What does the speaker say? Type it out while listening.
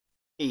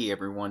Hey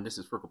everyone, this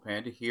is Freckle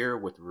Panda here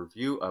with a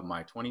review of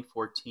my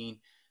 2014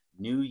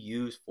 new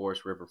used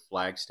Forest River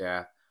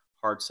Flagstaff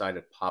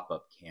hard-sided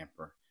pop-up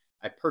camper.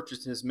 I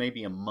purchased this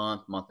maybe a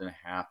month and a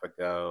half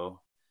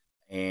ago,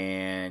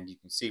 and you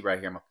can see right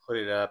here, I'm gonna put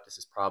it up. This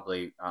is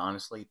probably,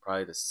 honestly,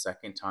 probably the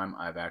second time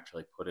I've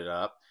actually put it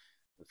up.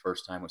 The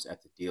first time was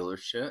at the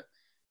dealership,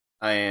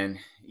 and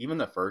even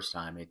the first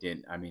time it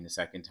didn't, I mean, the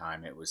second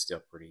time it was still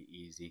pretty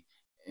easy.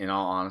 In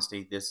all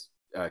honesty, this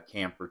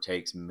camper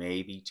takes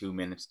maybe 2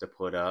 minutes to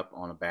put up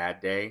on a bad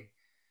day.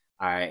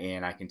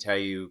 And I can tell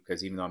you,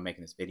 because even though I'm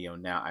making this video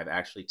now, I've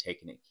actually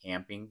taken it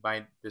camping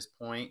by this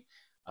point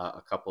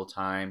a couple of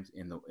times,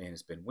 and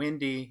it's been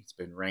windy, it's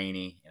been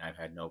rainy, and I've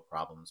had no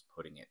problems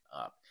putting it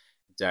up.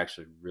 It's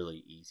actually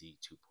really easy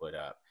to put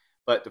up.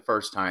 But the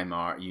first time,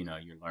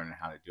 you're learning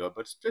how to do it,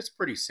 but it's just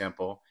pretty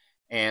simple.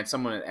 And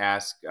someone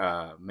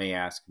may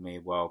ask me,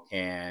 well,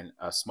 can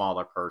a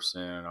smaller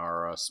person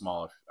or a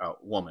smaller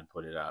woman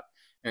put it up?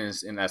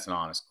 And that's an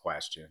honest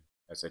question.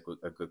 That's a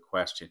good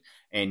question.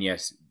 And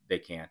yes, they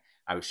can.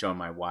 I was showing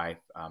my wife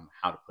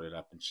how to put it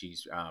up, and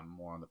she's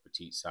more on the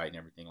petite side and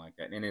everything like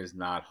that. And it is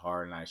not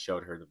hard. And I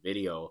showed her the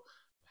video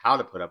how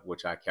to put up,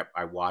 which I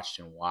watched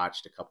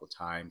a couple of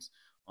times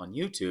on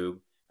YouTube,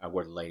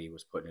 where the lady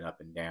was putting it up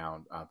and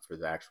down for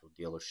the actual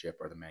dealership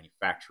or the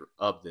manufacturer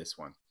of this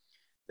one.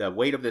 The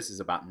weight of this is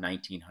about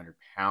 1,900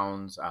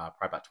 pounds,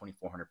 probably about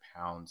 2,400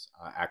 pounds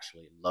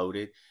actually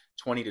loaded.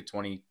 20 to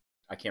 20,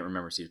 I can't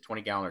remember, it's either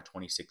 20 gallon or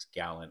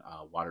 26-gallon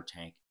water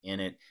tank in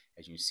it.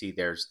 As you can see,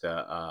 there's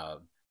the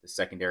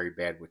secondary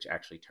bed, which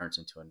actually turns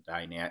into a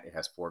dinette. It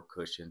has 4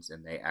 cushions,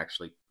 and they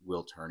actually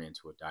will turn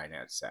into a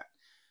dinette set.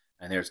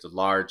 And there's the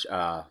large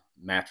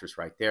mattress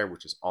right there,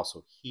 which is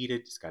also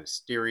heated. It's got a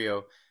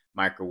stereo,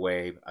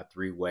 microwave, a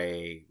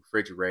 3-way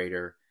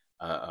refrigerator,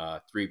 a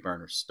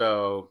 3-burner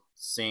stove,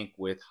 sink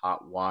with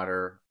hot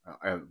water,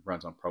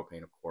 runs on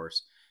propane, of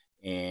course,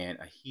 and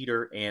a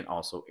heater, and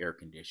also air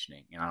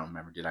conditioning. And I don't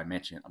remember, did I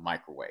mention a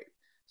microwave?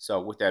 So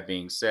with that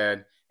being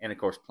said, and of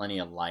course plenty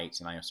of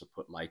lights, and I also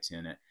put lights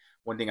in it.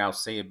 One thing I'll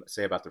say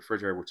about the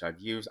refrigerator, which I've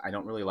used, I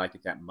don't really like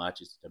it that much.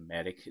 It's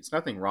Dometic. It's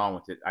nothing wrong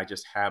with it. I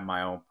just have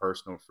my own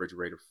personal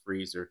refrigerator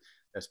freezer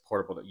that's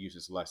portable, that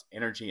uses less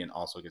energy and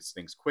also gets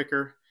things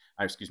quicker.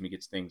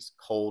 Gets things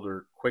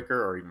colder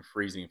quicker, or even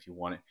freezing if you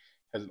want it.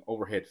 Has an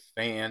overhead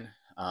fan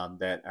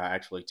that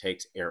actually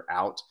takes air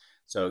out,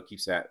 so it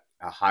keeps that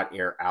hot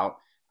air out.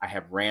 I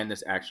have ran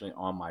this actually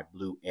on my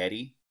Blue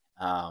Eddy,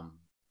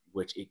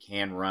 which it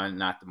can run,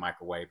 not the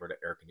microwave or the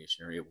air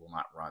conditioner. It will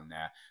not run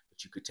that,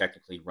 but you could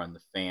technically run the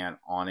fan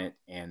on it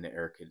and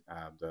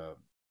the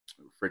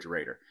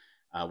refrigerator,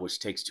 which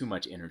takes too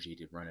much energy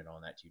to run it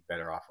on that. You'd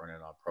better off running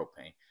it on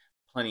propane.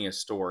 Plenty of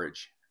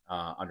storage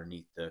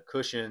underneath the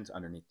cushions,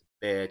 underneath the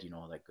bed,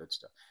 all that good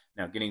stuff.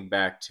 Now, getting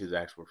back to the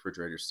actual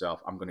refrigerator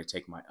itself, I'm going to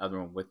take my other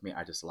one with me.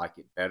 I just like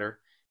it better.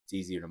 It's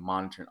easier to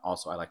monitor, and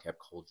also I like to have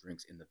cold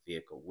drinks in the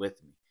vehicle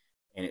with me.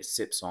 And it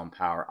sips on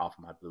power off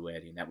of my Blue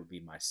Eddy, and that would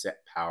be my set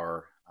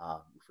power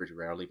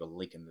refrigerator. I'll leave a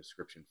link in the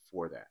description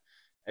for that.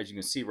 As you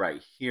can see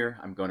right here,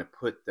 I'm going to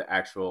put the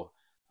actual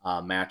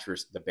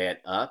mattress, the bed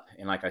up,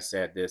 and like I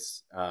said,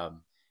 this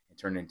it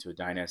turned into a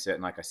dinette set.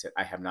 And like I said,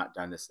 I have not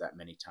done this that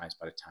many times.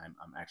 By the time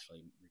I'm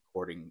actually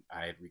recording,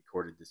 I had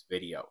recorded this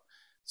video,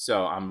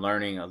 so I'm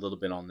learning a little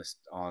bit on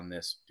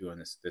doing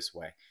this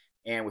way.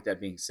 And with that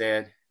being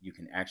said, you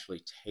can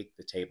actually take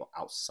the table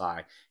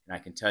outside. And I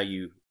can tell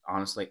you,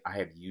 honestly, I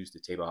have used the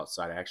table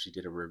outside. I actually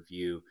did a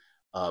review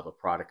of a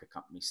product a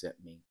company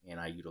sent me, and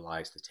I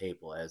utilized the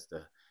table as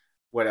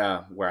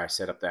where I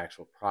set up the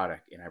actual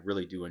product. And I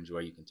really do enjoy.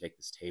 You can take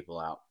this table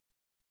out,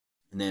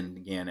 and then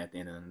again, at the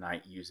end of the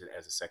night, use it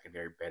as a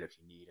secondary bed if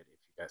you need it, if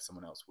you got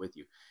someone else with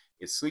you.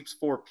 It sleeps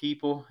 4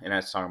 people, and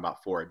that's talking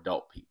about 4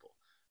 adult people.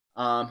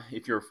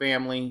 If you're a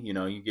family,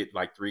 you get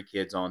like 3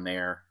 kids on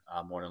there,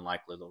 more than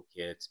likely little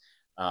kids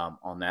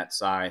on that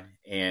side.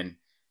 And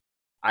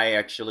I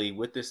actually,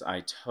 with this,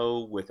 I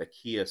tow with a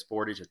Kia a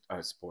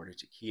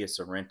Kia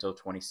Sorento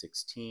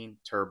 2016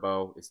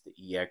 turbo. It's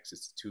the EX.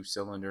 It's a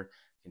 2-cylinder.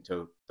 Can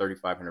tow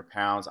 3,500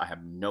 pounds. I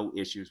have no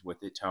issues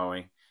with it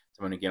towing. So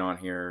I'm going to get on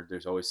here.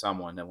 There's always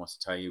someone that wants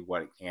to tell you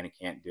what it can and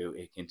can't do.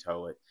 It can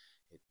tow it.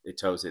 It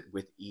tows it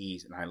with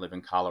ease. And I live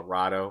in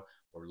Colorado,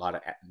 where a lot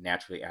of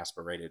naturally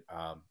aspirated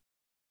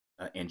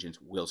engines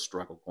will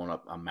struggle going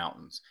up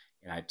mountains.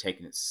 And I've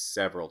taken it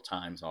several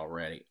times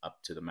already up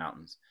to the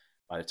mountains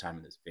by the time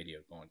of this video,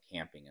 going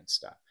camping and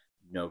stuff.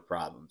 No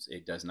problems.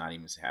 It does not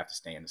even have to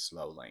stay in the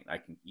slow lane. I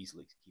can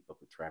easily keep up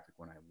with traffic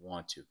when I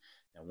want to.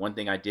 Now, one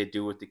thing I did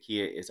do with the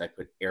Kia is I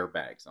put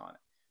airbags on it.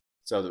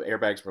 So the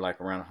airbags were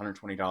like around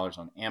 $120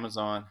 on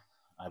Amazon.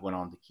 I went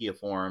on the Kia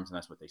forums, and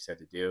that's what they said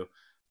to do.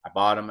 I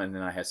bought them, and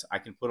then I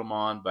can put them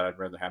on, but I'd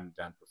rather have them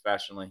done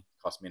professionally.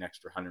 It cost me an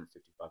extra $150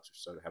 or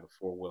so to have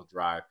a 4-wheel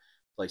drive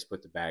place,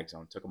 put the bags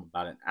on. It took them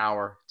about an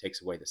hour. It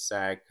takes away the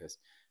sag, because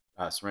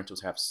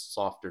Sorentos have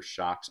softer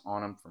shocks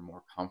on them for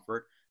more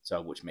comfort,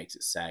 so which makes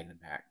it sag in the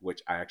back,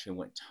 which I actually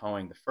went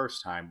towing the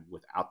first time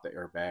without the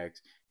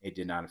airbags. It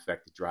did not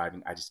affect the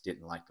driving. I just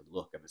didn't like the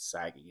look of it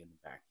sagging in the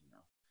back.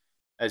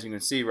 As you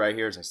can see right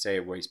here, as I say,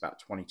 it weighs about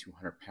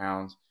 2,200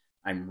 pounds.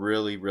 I'm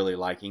really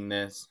liking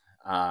this.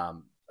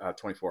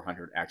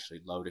 2,400 actually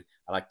loaded.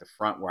 I like the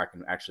front where I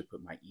can actually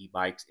put my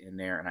e-bikes in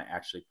there, and I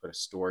actually put a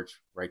storage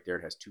right there.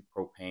 It has 2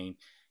 propane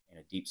and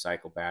a deep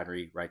cycle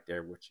battery right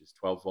there, which is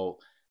 12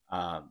 volt.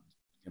 You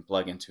can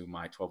plug into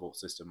my 12-volt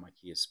system, my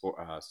Kia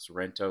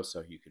Sorento,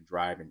 so you can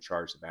drive and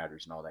charge the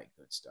batteries and all that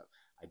good stuff.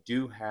 I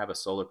do have a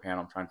solar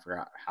panel. I'm trying to figure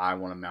out how I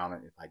want to mount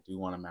it. If I do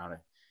want to mount it,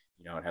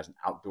 it has an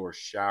outdoor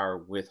shower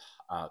with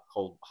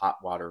cold hot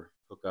water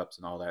hookups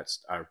and all that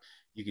stuff.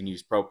 You can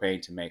use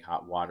propane to make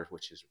hot water,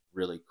 which is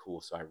really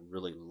cool. So I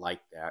really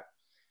like that.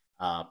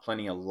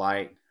 Plenty of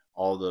light.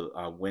 All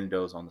the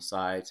windows on the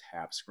sides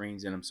have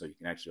screens in them, so you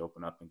can actually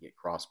open up and get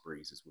cross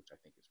breezes, which I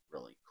think is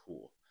really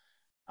cool.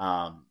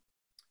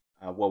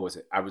 What was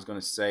it? I was going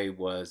to say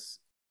was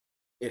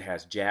it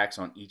has jacks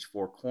on each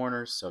 4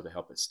 corners, so to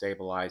help it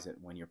stabilize it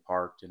when you're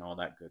parked and all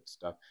that good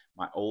stuff.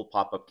 My old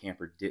pop-up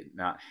camper did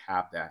not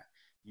have that.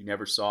 You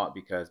never saw it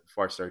because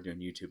before I started doing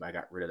YouTube, I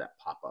got rid of that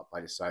pop-up. I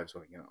decided I was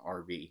going to get an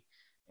RV.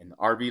 And the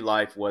RV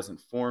life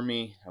wasn't for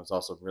me. I was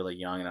also really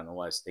young, and I don't know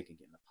why I was thinking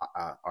getting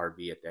an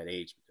RV at that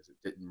age because it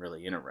didn't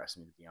really interest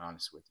me, to be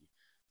honest with you.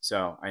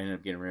 So I ended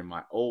up getting rid of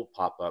my old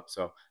pop-up.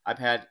 So I've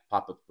had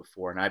pop-ups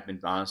before, and I've been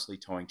honestly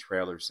towing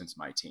trailers since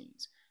my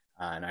teens.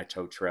 And I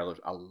tow trailers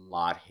a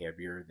lot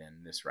heavier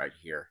than this right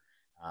here.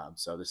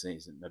 So this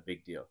isn't a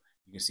big deal.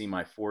 You can see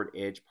my Ford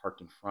Edge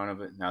parked in front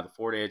of it. Now the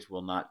Ford Edge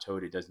will not tow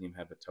it. It doesn't even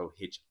have a tow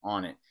hitch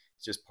on it.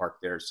 It's just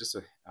parked there. It's just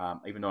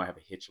even though I have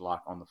a hitch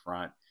lock on the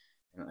front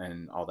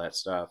and all that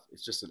stuff,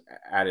 it's just an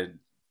added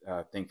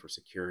thing for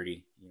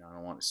security. I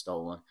don't want it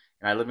stolen.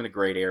 And I live in a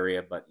great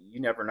area, but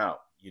you never know.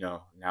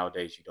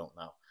 Nowadays you don't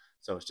know.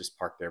 So it's just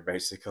parked there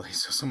basically.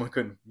 So someone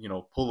could,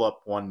 pull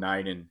up one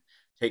night and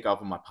take off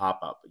of my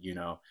pop-up.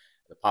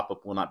 The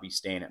pop-up will not be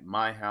staying at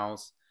my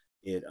house.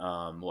 It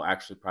will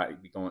actually probably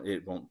be going.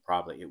 It won't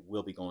probably. It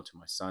will be going to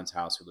my son's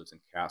house, who lives in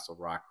Castle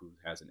Rock, who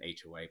has an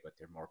HOA, but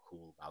they're more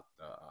cool about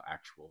the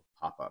actual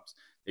pop-ups.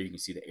 There you can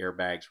see the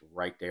airbags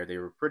right there. They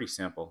were pretty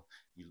simple.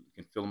 You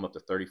can fill them up to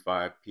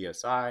 35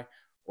 psi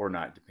or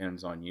not. It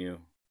depends on you.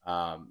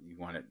 You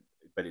want it,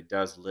 but it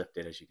does lift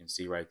it, as you can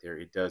see right there.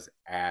 It does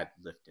add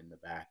lift in the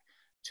back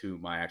to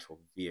my actual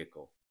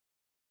vehicle.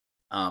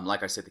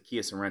 Like I said, the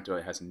Kia Sorento,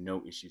 it has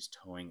no issues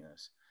towing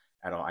this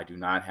at all. I do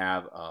not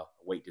have a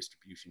weight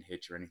distribution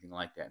hitch or anything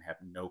like that and have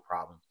no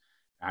problems.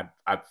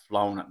 I've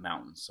flown up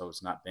mountains, so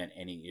it's not been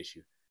any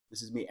issue.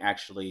 This is me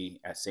actually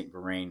at St.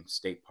 Vrain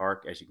State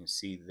Park. As you can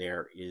see,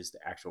 there is the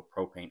actual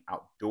propane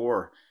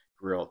outdoor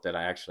grill that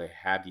I actually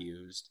have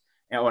used.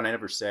 And I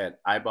never said,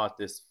 I bought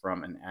this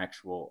from an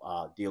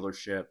actual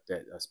dealership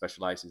that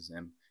specializes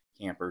in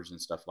campers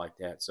and stuff like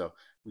that. So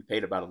we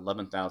paid about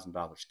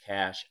 $11,000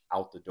 cash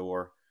out the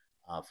door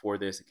for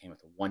this. It came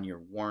with a 1-year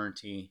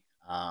warranty.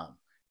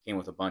 Came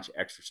with a bunch of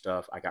extra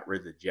stuff. I got rid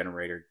of the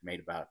generator,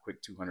 made about a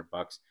quick 200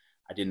 bucks.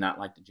 I did not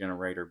like the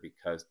generator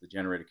because the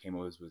generator came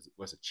with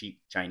was a cheap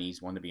Chinese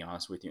one, to be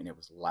honest with you, and it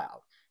was loud.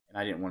 And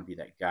I didn't want to be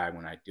that guy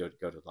when I did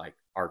go to like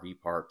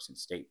RV parks and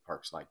state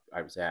parks like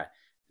I was at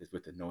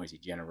with the noisy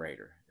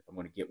generator. If I'm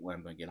going to get one,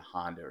 I'm going to get a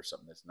Honda or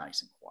something that's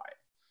nice and quiet.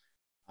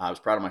 I was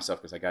proud of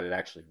myself because I got it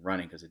actually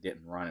running, because it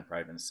didn't run and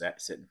probably been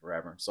sitting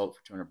forever, and sold it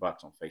for 200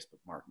 bucks on Facebook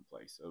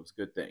Marketplace. So it was a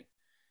good thing.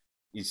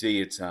 You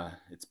see, it's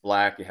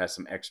black. It has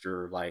some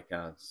extra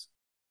I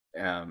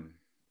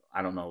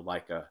don't know,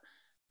 like a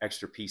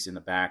extra piece in the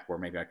back where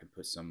maybe I could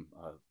put some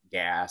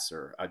gas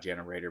or a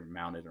generator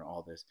mounted and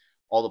all this.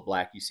 All the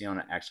black you see on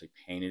it, actually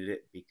painted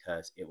it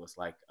because it was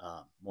like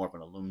more of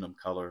an aluminum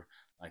color,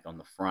 like on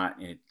the front,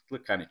 and it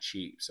looked kind of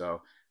cheap.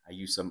 So I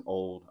used some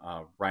old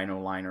Rhino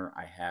liner.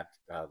 I have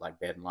like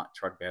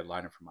truck bed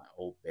liner for my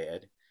old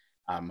bed,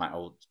 my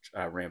old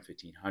Ram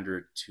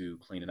 1500, to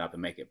clean it up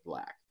and make it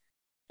black.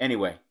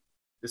 Anyway,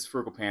 this is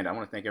Frugal Panda. I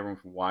want to thank everyone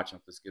for watching.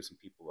 Let's give some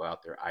people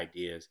out there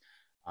ideas.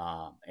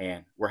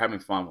 And we're having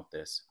fun with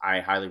this.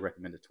 I highly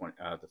recommend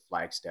the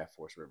Flagstaff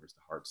Forest Rivers,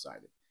 the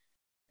hard-sided.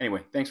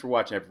 Anyway, thanks for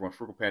watching, everyone.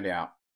 Frugal Panda out.